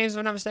 2 games, if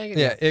I'm not mistaken.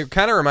 Yeah, it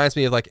kind of reminds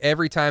me of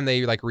every time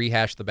they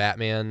rehash the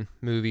Batman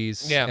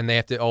movies, Yeah. and they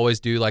have to always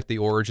do the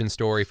origin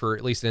story for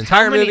at least an How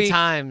entire many movie.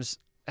 times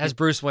has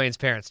Bruce Wayne's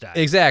parents died?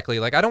 Exactly.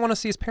 I don't want to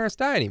see his parents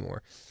die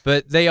anymore.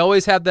 But they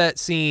always have that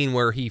scene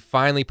where he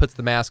finally puts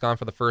the mask on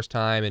for the first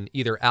time, and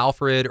either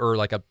Alfred or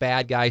a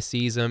bad guy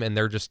sees him, and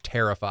they're just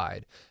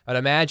terrified. I'd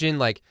imagine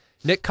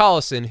Nick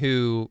Collison,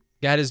 who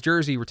got his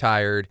jersey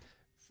retired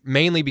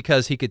mainly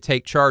because he could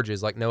take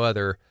charges like no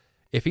other.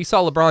 If he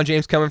saw LeBron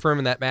James coming for him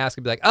in that mask,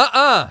 he'd be like,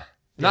 not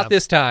Yeah.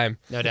 this time.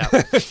 No doubt.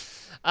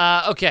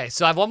 Okay,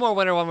 so I have one more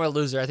winner, one more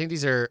loser. I think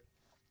these are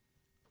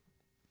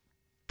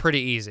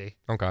pretty easy.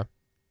 Okay.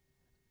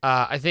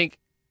 I think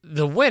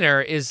the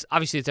winner is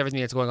obviously it's everything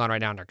that's going on right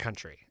now in our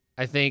country.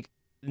 I think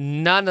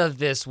none of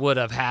this would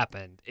have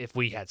happened if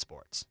we had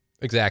sports.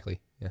 Exactly.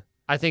 Yeah.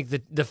 I think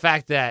the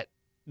fact that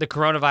the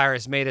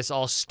coronavirus made us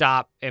all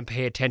stop and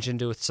pay attention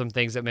to some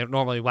things that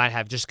normally might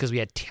have just because we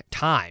had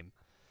time,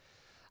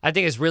 I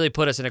think has really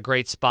put us in a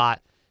great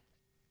spot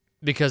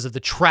because of the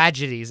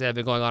tragedies that have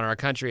been going on in our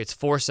country. It's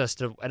forced us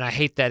to, and I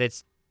hate that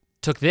it's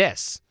took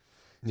this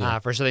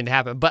for something to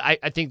happen. But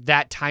I think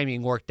that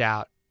timing worked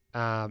out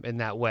in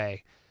that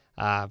way.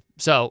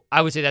 So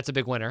I would say that's a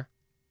big winner.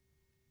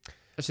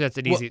 So that's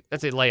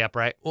that's a layup,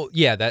 right? Well,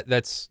 yeah,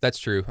 that's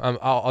true.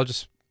 I'll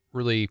just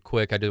really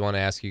quick. I did want to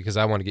ask you because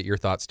I want to get your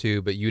thoughts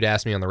too. But you'd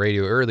asked me on the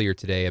radio earlier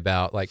today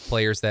about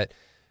players that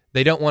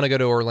they don't want to go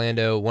to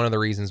Orlando. One of the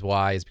reasons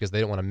why is because they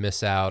don't want to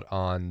miss out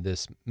on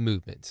this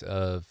movement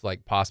of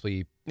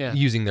possibly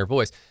using their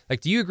voice.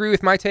 Do you agree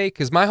with my take?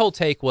 Because my whole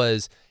take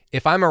was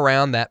if I'm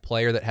around that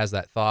player that has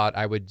that thought,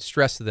 I would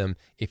stress to them,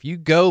 if you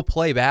go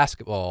play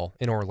basketball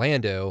in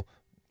Orlando,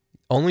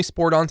 only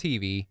sport on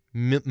TV,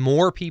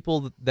 more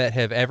people that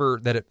have ever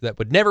that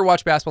would never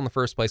watch basketball in the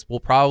first place will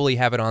probably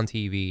have it on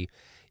TV.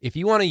 If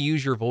you want to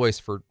use your voice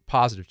for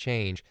positive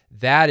change,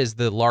 that is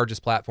the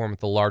largest platform with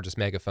the largest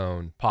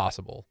megaphone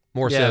possible.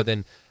 More so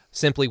than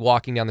simply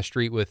walking down the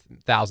street with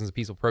thousands of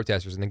peaceful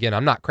protesters. And again,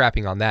 I'm not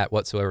crapping on that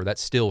whatsoever.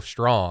 That's still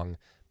strong.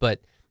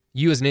 But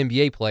you as an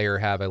NBA player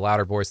have a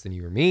louder voice than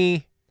you or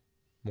me,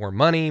 more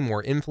money,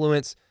 more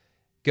influence.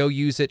 Go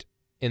use it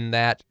in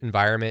that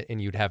environment,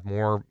 and you'd have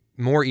more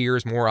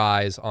ears, more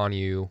eyes on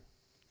you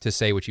to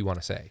say what you want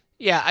to say.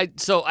 Yeah,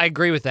 so I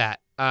agree with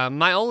that.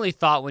 My only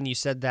thought when you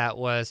said that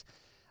was,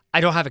 I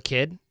don't have a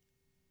kid,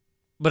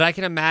 but I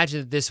can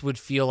imagine that this would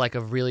feel like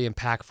a really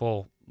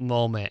impactful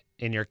moment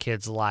in your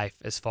kid's life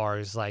as far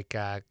as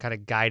kind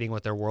of guiding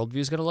what their worldview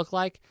is going to look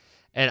like.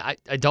 And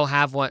I don't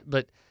have one,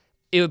 but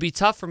it would be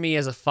tough for me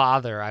as a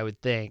father, I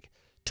would think,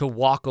 to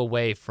walk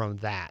away from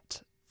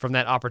that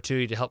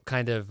opportunity to help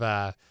kind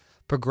of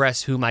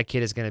progress who my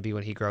kid is going to be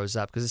when he grows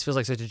up, because this feels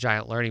like such a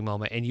giant learning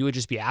moment, and you would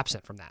just be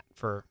absent from that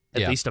for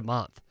at least a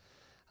month.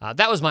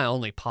 That was my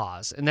only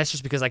pause, and that's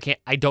just because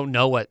I don't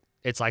know what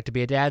it's like to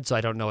be a dad, so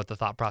I don't know what the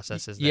thought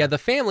process is there. Yeah, the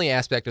family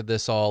aspect of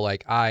this all,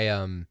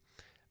 I'm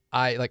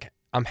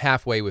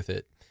halfway with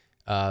it,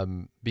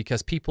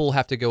 because people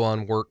have to go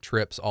on work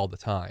trips all the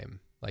time.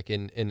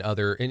 In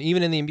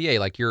even in the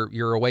NBA,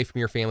 you're away from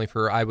your family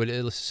for, I would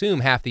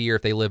assume, half the year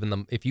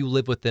if you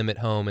live with them at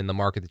home in the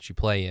market that you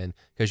play in,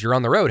 because you're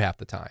on the road half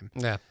the time.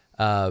 Yeah.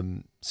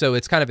 So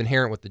it's kind of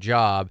inherent with the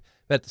job,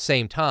 but at the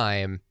same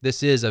time,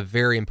 this is a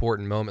very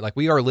important moment.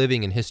 We are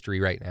living in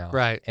history right now.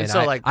 Right. And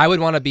so I would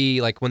want to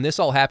be when this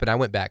all happened, I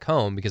went back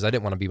home because I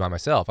didn't want to be by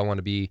myself. I want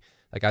to be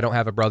I don't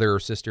have a brother or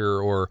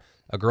sister or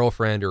a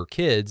girlfriend or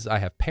kids. I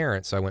have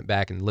parents, so I went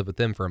back and lived with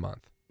them for a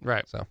month.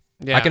 Right. So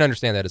yeah. I can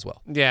understand that as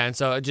well. Yeah, and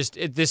so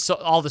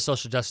all the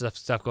social justice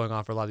stuff going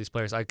on for a lot of these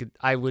players,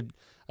 I would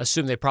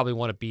assume they probably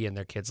want to be in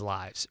their kids'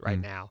 lives right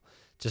now,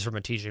 just from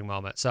a teaching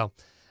moment. So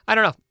I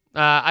don't know.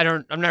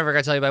 I'm never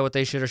gonna tell you about what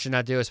they should or should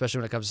not do, especially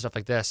when it comes to stuff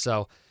like this.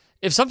 So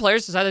if some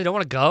players decide they don't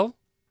want to go,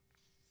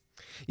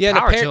 Yeah,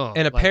 Power to 'em.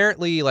 and Like-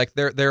 apparently, like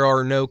there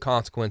are no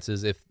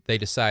consequences if they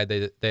decide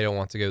they don't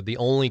want to go. The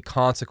only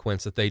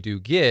consequence that they do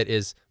get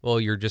is, well,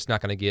 you're just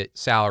not going to get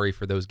salary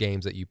for those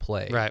games that you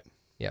play. Right.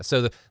 Yeah.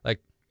 So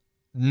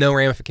no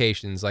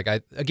ramifications. Like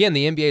again,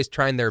 the NBA is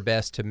trying their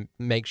best to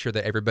make sure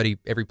that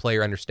every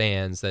player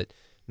understands that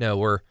no,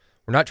 we're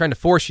not trying to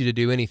force you to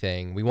do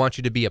anything. We want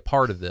you to be a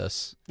part of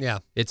this. Yeah.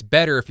 It's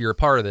better if you're a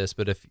part of this,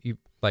 but if you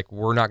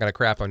we're not going to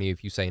crap on you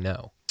if you say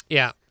no.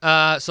 Yeah.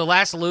 So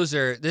last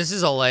loser, this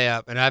is a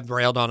layup, and I've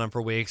railed on them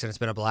for weeks, and it's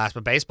been a blast.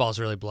 But baseball's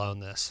really blown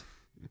this,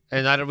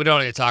 and we don't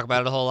need to talk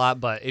about it a whole lot.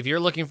 But if you're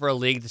looking for a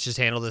league that's just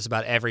handled this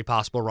about every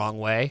possible wrong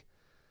way,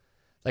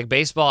 like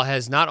baseball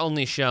has not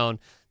only shown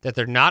that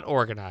they're not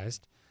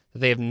organized, that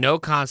they have no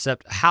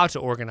concept how to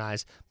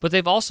organize, but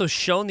they've also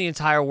shown the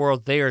entire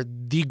world they are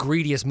the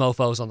greediest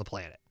mofos on the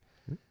planet.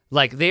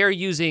 Like they are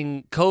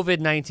using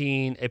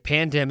COVID-19, a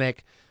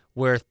pandemic,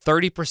 where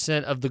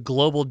 30% of the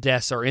global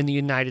deaths are in the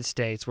United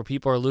States, where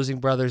people are losing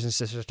brothers and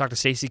sisters. I talked to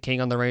Stacey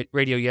King on the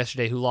radio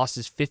yesterday, who lost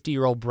his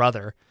 50-year-old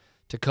brother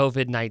to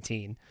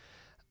COVID-19.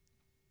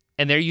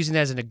 And they're using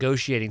that as a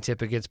negotiating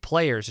tip against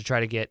players to try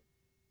to get,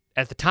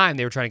 at the time,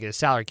 they were trying to get a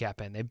salary cap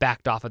in. They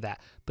backed off of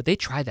that. But they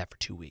tried that for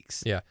 2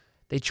 weeks. Yeah.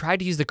 They tried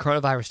to use the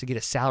coronavirus to get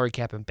a salary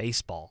cap in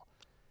baseball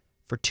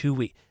for 2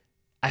 weeks.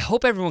 I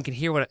hope everyone can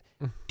hear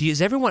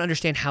does everyone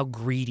understand how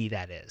greedy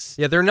that is?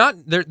 Yeah,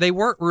 they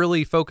weren't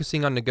really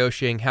focusing on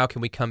negotiating how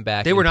can we come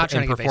back They were not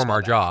trying and to get perform baseball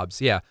our back.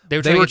 jobs. Yeah. They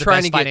were trying to get the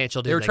best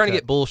financial deal They were they trying to could.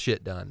 get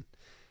bullshit done.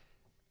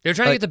 They're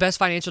trying to get the best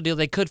financial deal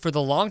they could for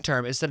the long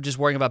term instead of just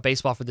worrying about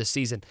baseball for this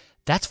season.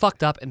 That's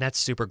fucked up, and that's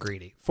super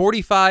greedy.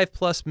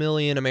 45+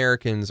 million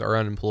Americans are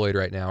unemployed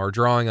right now, or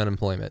drawing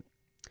unemployment.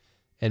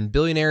 And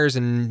billionaires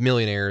and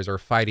millionaires are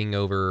fighting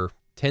over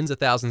tens of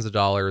thousands of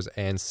dollars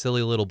and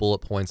silly little bullet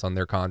points on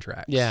their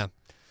contracts. Yeah.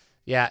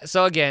 Yeah.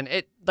 So again,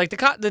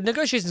 the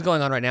negotiations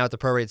going on right now with the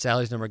prorated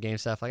salaries, number of game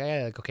stuff.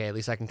 Okay, at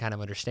least I can kind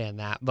of understand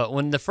that. But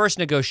when the first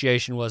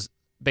negotiation was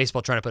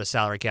baseball trying to put a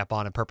salary cap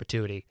on in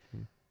perpetuity,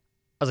 I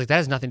was like, that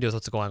has nothing to do with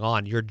what's going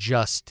on. You're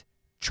just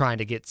trying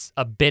to get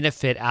a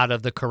benefit out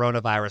of the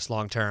coronavirus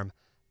long term.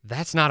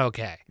 That's not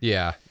okay.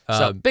 Yeah.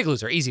 So big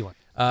loser, easy one.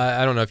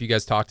 I don't know if you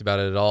guys talked about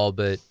it at all,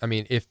 but I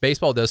mean, if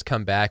baseball does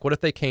come back, what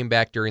if they came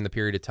back during the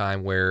period of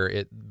time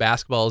where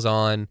basketball is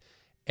on,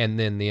 and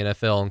then the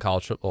NFL and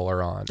college football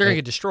are on? They're gonna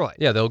get destroyed.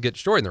 Yeah, they'll get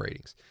destroyed in the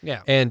ratings.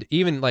 Yeah. And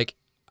even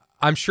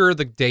I'm sure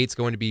the date's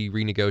going to be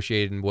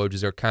renegotiated, and Woj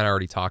has kind of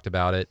already talked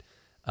about it.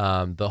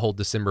 The whole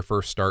December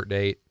 1st start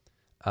date.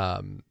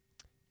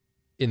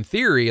 In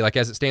theory,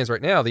 as it stands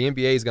right now, the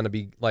NBA is going to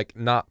be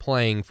not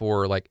playing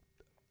for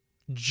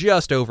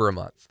just over a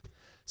month.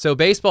 So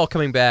baseball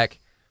coming back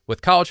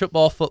with college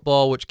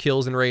football, which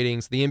kills in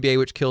ratings, the NBA,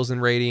 which kills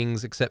in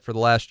ratings, except for the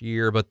last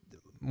year. But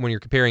when you're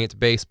comparing it to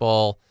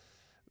baseball,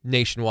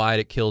 nationwide,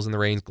 it kills in the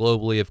ratings.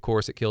 Globally, of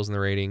course, it kills in the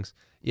ratings.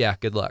 Yeah,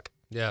 good luck.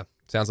 Yeah.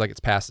 Sounds like it's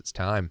past its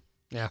time.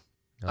 Yeah.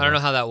 I don't know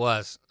how that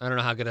was. I don't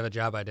know how good of a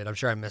job I did. I'm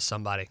sure I missed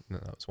somebody. No,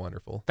 that was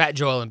wonderful. Fat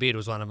Joel Embiid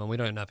was one of them. We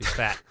don't even know if he's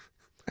fat.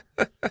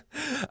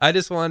 I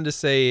just wanted to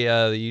say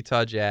the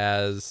Utah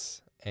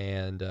Jazz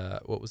and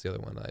what was the other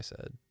one that I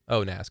said?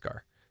 Oh, NASCAR.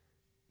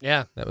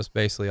 Yeah. That was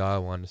basically all I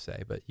wanted to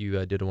say, but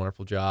you did a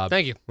wonderful job.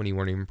 Thank you. When you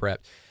weren't even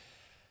prepped.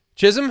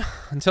 Chisholm,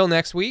 until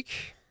next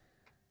week,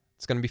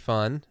 it's going to be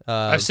fun.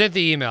 I've sent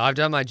the email. I've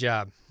done my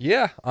job.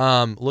 Yeah.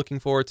 Looking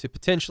forward to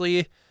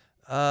potentially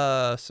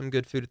some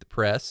good food at the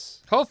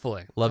press.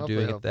 Hopefully. Love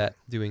Hopefully.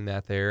 doing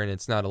that there, and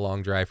it's not a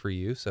long drive for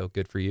you, so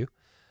good for you.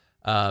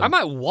 I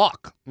might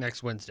walk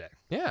next Wednesday.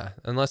 Yeah,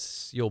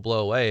 unless you'll blow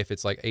away if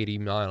it's 80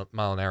 mile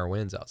an hour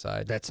winds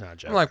outside. That's not a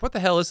joke. I'm like, what the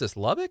hell is this,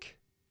 Lubbock?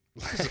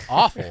 This is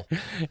awful.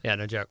 Yeah,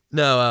 no joke.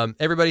 No,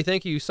 everybody,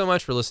 thank you so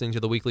much for listening to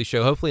the weekly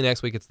show. Hopefully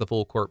next week it's the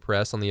full court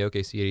press on the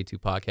OKC 82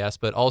 podcast,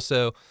 but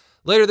also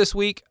later this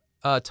week,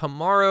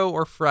 tomorrow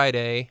or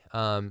Friday,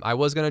 I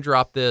was going to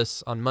drop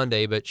this on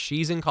Monday, but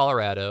she's in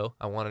Colorado.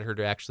 I wanted her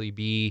to actually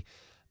be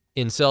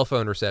in cell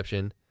phone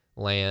reception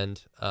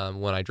land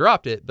when I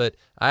dropped it, but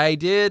I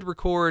did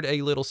record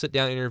a little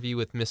sit-down interview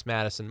with Miss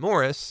Madison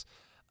Morris.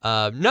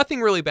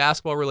 Nothing really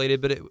basketball related,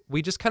 but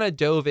we just kind of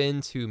dove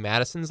into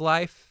Madison's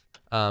life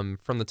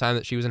from the time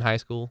that she was in high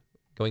school,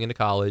 going into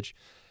college,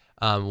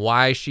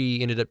 why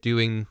she ended up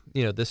doing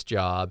this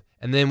job,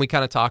 and then we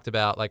kind of talked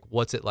about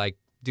what's it like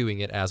doing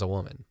it as a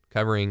woman,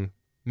 covering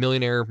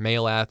millionaire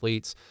male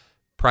athletes,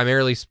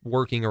 primarily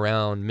working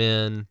around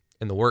men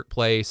in the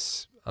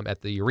workplace,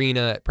 at the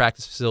arena, at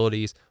practice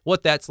facilities,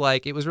 what that's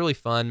like. It was really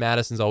fun.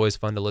 Madison's always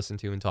fun to listen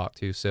to and talk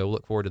to, so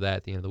look forward to that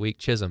at the end of the week.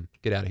 Chisholm,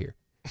 get out of here.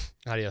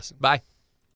 Adios. Bye.